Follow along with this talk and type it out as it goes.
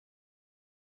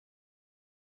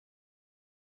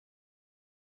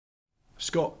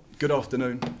Scott, good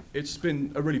afternoon. It's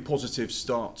been a really positive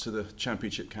start to the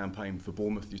Championship campaign for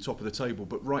Bournemouth. You're top of the table,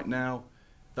 but right now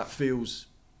that feels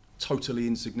totally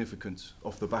insignificant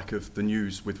off the back of the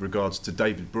news with regards to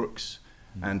David Brooks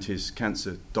and his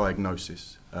cancer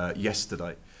diagnosis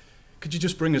yesterday. Could you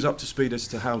just bring us up to speed as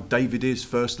to how David is,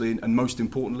 firstly, and most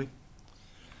importantly?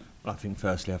 I think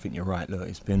firstly, I think you're right. Look,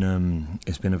 it's been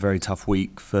a very tough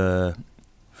week for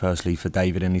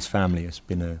David and his family. It's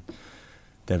been a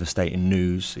devastating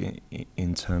news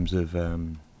in terms of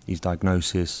his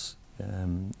diagnosis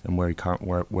and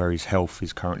where his health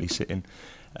is currently sitting.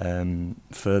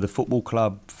 For the football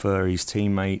club, for his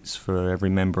teammates, for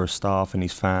every member of staff and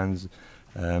his fans,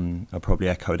 I'll probably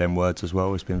echo them words as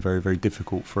well. It's been very, very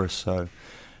difficult for us. So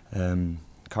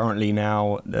currently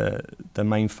now, the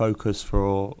main focus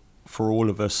for all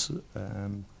of us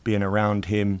being around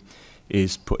him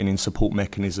is putting in support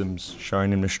mechanisms,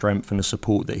 showing him the strength and the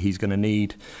support that he's going to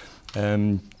need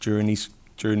during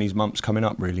these months coming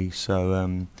up, really.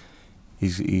 So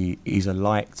he's a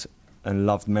liked and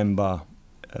loved member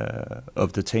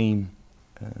of the team.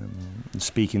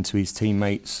 Speaking to his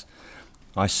teammates,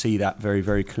 I see that very,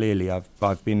 very clearly.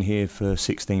 I've been here for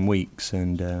 16 weeks,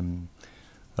 and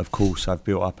of course I've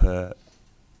built up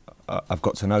I've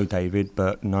got to know David,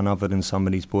 but none other than some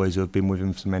of these boys who have been with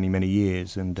him for many, many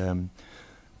years. And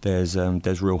there's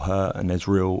real hurt, and there's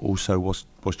real also what's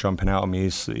jumping out at me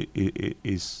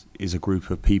is a group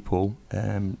of people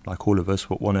like all of us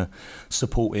what want to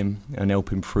support him and help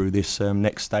him through this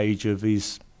next stage of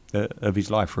his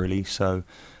life, really. So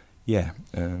yeah,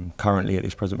 currently at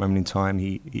this present moment in time,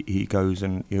 he goes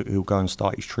and he'll go and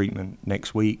start his treatment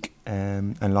next week.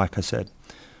 And like I said,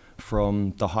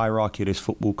 from the hierarchy of this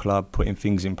football club, putting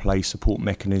things in place, support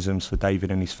mechanisms for David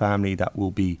and his family, that's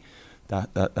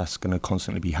going to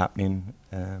constantly be happening.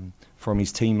 From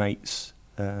his teammates,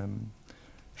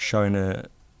 showing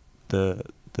the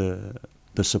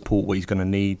support what he's going to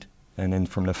need, and then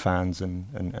from the fans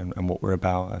and what we're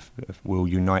about, if we'll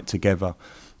unite together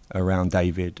around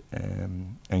David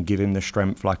and give him the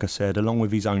strength, like I said, along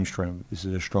with his own strength. This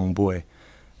is a strong boy,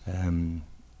 and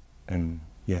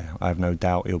yeah, I have no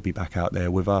doubt he'll be back out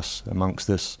there with us, amongst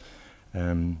us,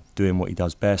 doing what he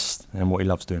does best and what he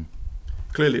loves doing.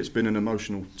 Clearly it's been an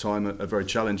emotional time, a very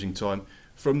challenging time.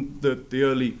 From the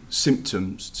early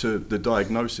symptoms to the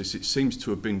diagnosis, it seems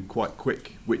to have been quite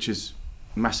quick, which is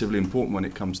massively important when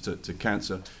it comes to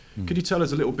cancer. Could you tell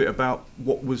us a little bit about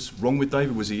what was wrong with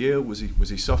David? Was he ill? Was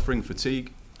he suffering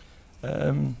fatigue?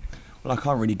 Well, I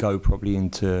can't really go probably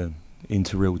into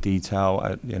real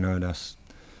detail. That's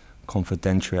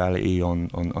confidentiality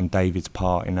on David's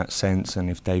part in that sense, and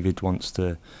if David wants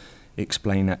to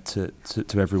explain that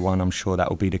to everyone, I'm sure that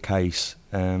will be the case.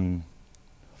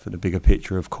 For the bigger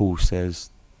picture, of course, there's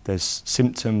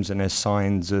symptoms and there's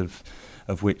signs of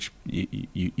which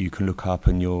you can look up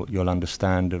and you'll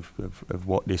understand of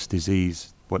what this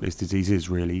disease is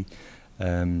really.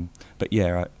 But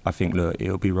yeah, I think, look,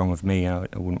 it'll be wrong of me. I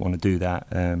wouldn't want to do that.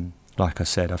 Like I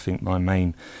said, I think my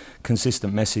main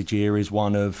consistent message here is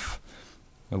one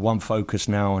focus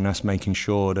now, and that's making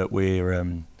sure that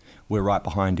we're right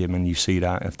behind him. And you see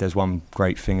that if there's one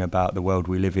great thing about the world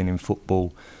we live in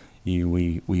football,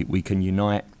 we can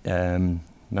unite, no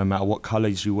matter what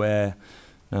colours you wear,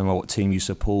 no matter what team you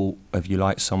support. If you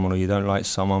like someone or you don't like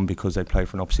someone because they play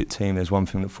for an opposite team, there's one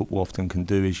thing that football often can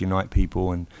do is unite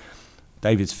people, and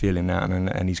David's feeling that,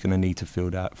 and he's going to need to feel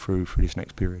that through this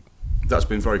next period. That's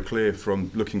been very clear from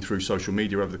looking through social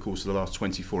media over the course of the last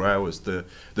 24 hours. The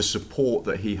support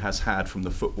that he has had from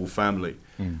the football family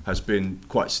has been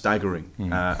quite staggering.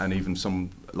 And even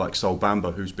someone like Sol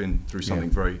Bamba, who's been through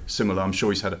something very similar, I'm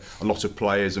sure he's had a lot of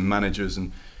players and managers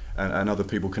and other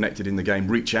people connected in the game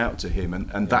reach out to him,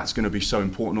 and that's going to be so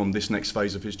important on this next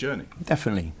phase of his journey.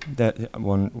 Definitely,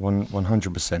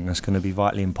 100%. That's going to be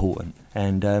vitally important.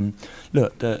 And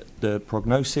look, the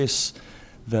prognosis,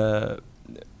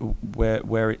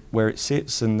 where it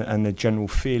sits, and the general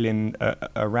feeling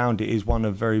around it is one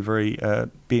of very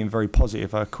being very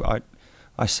positive.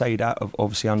 I say that of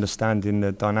obviously understanding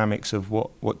the dynamics of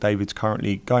what David's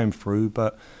currently going through,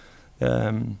 but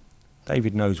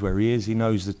David knows where he is. He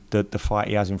knows the fight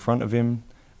he has in front of him,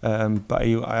 but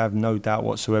I have no doubt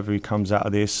whatsoever he comes out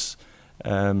of this,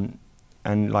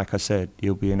 and like I said,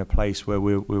 he'll be in a place where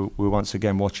we're once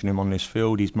again watching him on this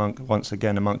field. He's once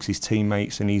again amongst his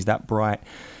teammates, and he's that bright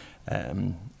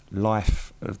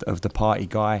life of the party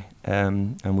guy,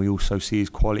 and we also see his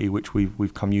quality, which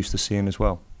we've come used to seeing as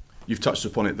well. You've touched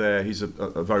upon it there. He's a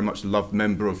very much loved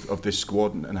member of this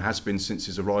squad, and has been since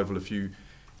his arrival a few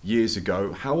years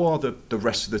ago. How are the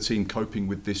rest of the team coping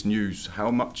with this news? How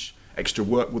much extra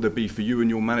work will there be for you and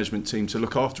your management team to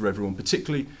look after everyone,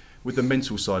 particularly with the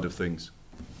mental side of things?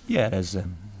 Yeah, there's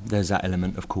that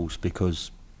element, of course,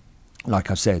 because,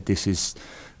 like I said, this is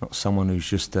not someone who's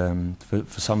just for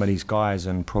some of these guys,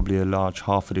 and probably a large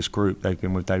half of this group, they've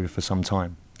been with David for some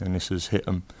time, and this has hit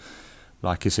them,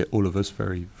 like it's hit all of us,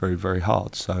 very, very, very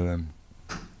hard. So,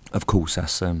 of course,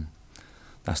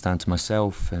 that's down to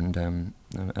myself and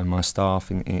my staff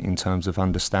in terms of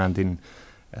understanding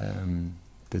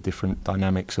the different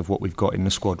dynamics of what we've got in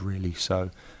the squad, really. So,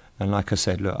 and like I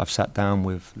said, look, I've sat down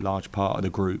with a large part of the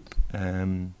group,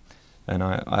 and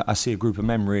I see a group of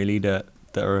men really that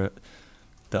are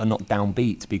not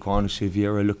downbeat, to be quite honest with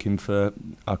you, are looking for,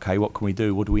 okay, what can we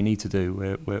do? What do we need to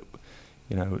do?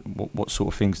 You know, what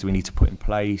sort of things do we need to put in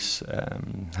place?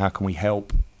 How can we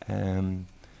help? And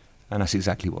that's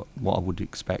exactly what I would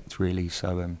expect, really.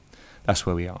 So that's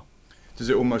where we are. Does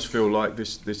it almost feel like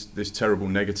this terrible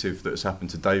negative that has happened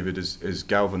to David has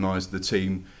galvanised the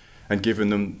team and given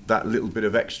them that little bit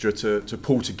of extra to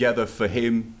pull together for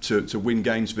him, to win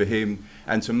games for him,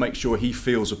 and to make sure he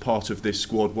feels a part of this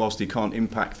squad? Whilst he can't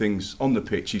impact things on the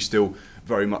pitch, he's still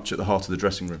very much at the heart of the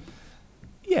dressing room.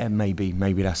 Yeah, maybe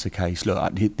that's the case.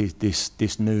 Look,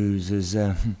 this news is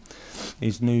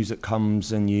news that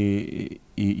comes, and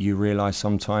you realise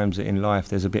sometimes that in life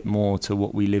there's a bit more to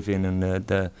what we live in, and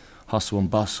the hustle and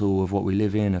bustle of what we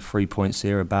live in. A 3 points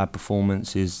here, a bad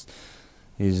performance is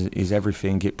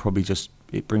everything. It probably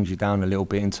it brings you down a little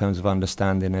bit in terms of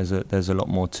understanding. There's a lot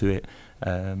more to it,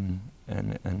 and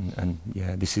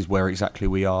yeah, this is where exactly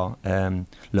we are.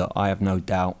 Look, I have no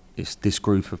doubt it's this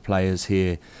group of players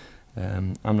here.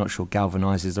 I'm not sure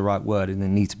galvanised is the right word, and they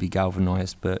need to be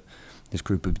galvanised, but this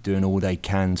group are doing all they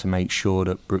can to make sure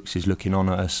that Brooks is looking on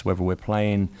at us, whether we're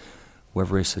playing,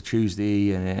 whether it's a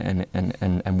Tuesday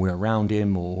and we're around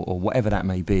him, or whatever that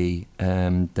may be,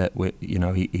 that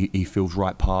he feels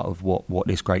right part of what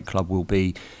this great club will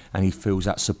be, and he feels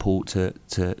that support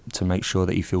to make sure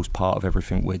that he feels part of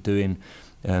everything we're doing,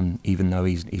 even though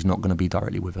he's not going to be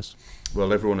directly with us.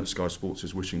 Well, everyone at Sky Sports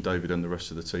is wishing David and the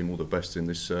rest of the team all the best in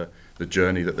this the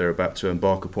journey that they're about to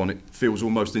embark upon. It feels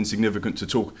almost insignificant to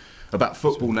talk about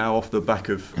football now off the back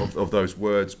of those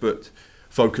words, but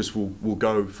focus will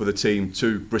go for the team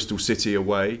to Bristol City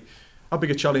away. How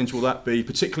big a challenge will that be,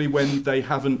 particularly when they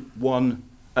haven't won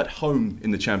at home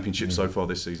in the Championship so far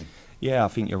this season? Yeah, I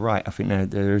think you're right. I think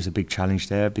there is a big challenge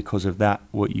there because of that.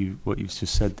 What you've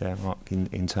just said there, Mark,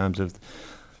 in terms of,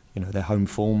 you know, their home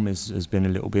form has been a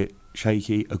little bit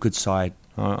shaky. A good side,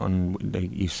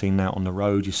 you've seen that on the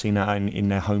road. You've seen that in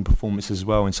their home performances as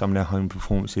well. In some of their home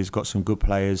performances, got some good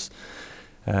players.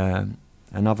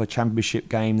 Another Championship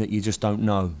game that you just don't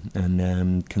know,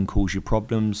 and can cause you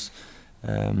problems.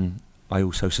 I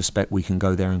also suspect we can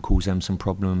go there and cause them some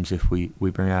problems if we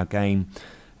bring our game.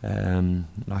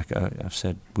 Like I've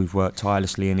said, we've worked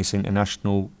tirelessly in this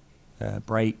international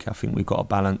break. I think we've got a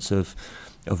balance of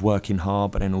working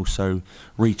hard, but then also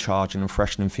recharging and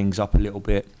freshening things up a little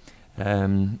bit.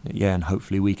 Yeah, and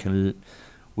hopefully we can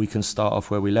start off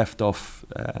where we left off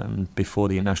before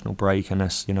the international break, and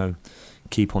that's, you know,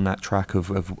 keep on that track of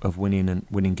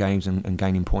winning games and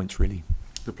gaining points, really.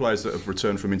 The players that have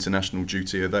returned from international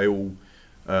duty, are they all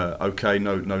okay?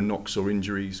 No knocks or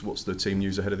injuries? What's the team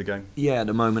news ahead of the game? Yeah, at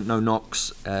the moment, no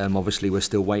knocks. Obviously, we're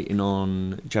still waiting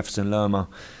on Jefferson Lerma.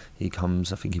 He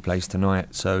comes, I think he plays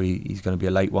tonight, so he's going to be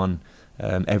a late one.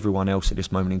 Everyone else at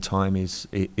this moment in time is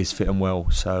fit and well.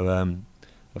 So,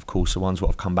 of course, the ones that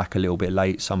have come back a little bit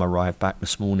late, some arrived back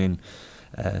this morning.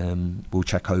 We'll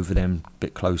check over them a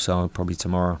bit closer, probably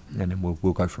tomorrow, and then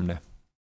we'll go from there.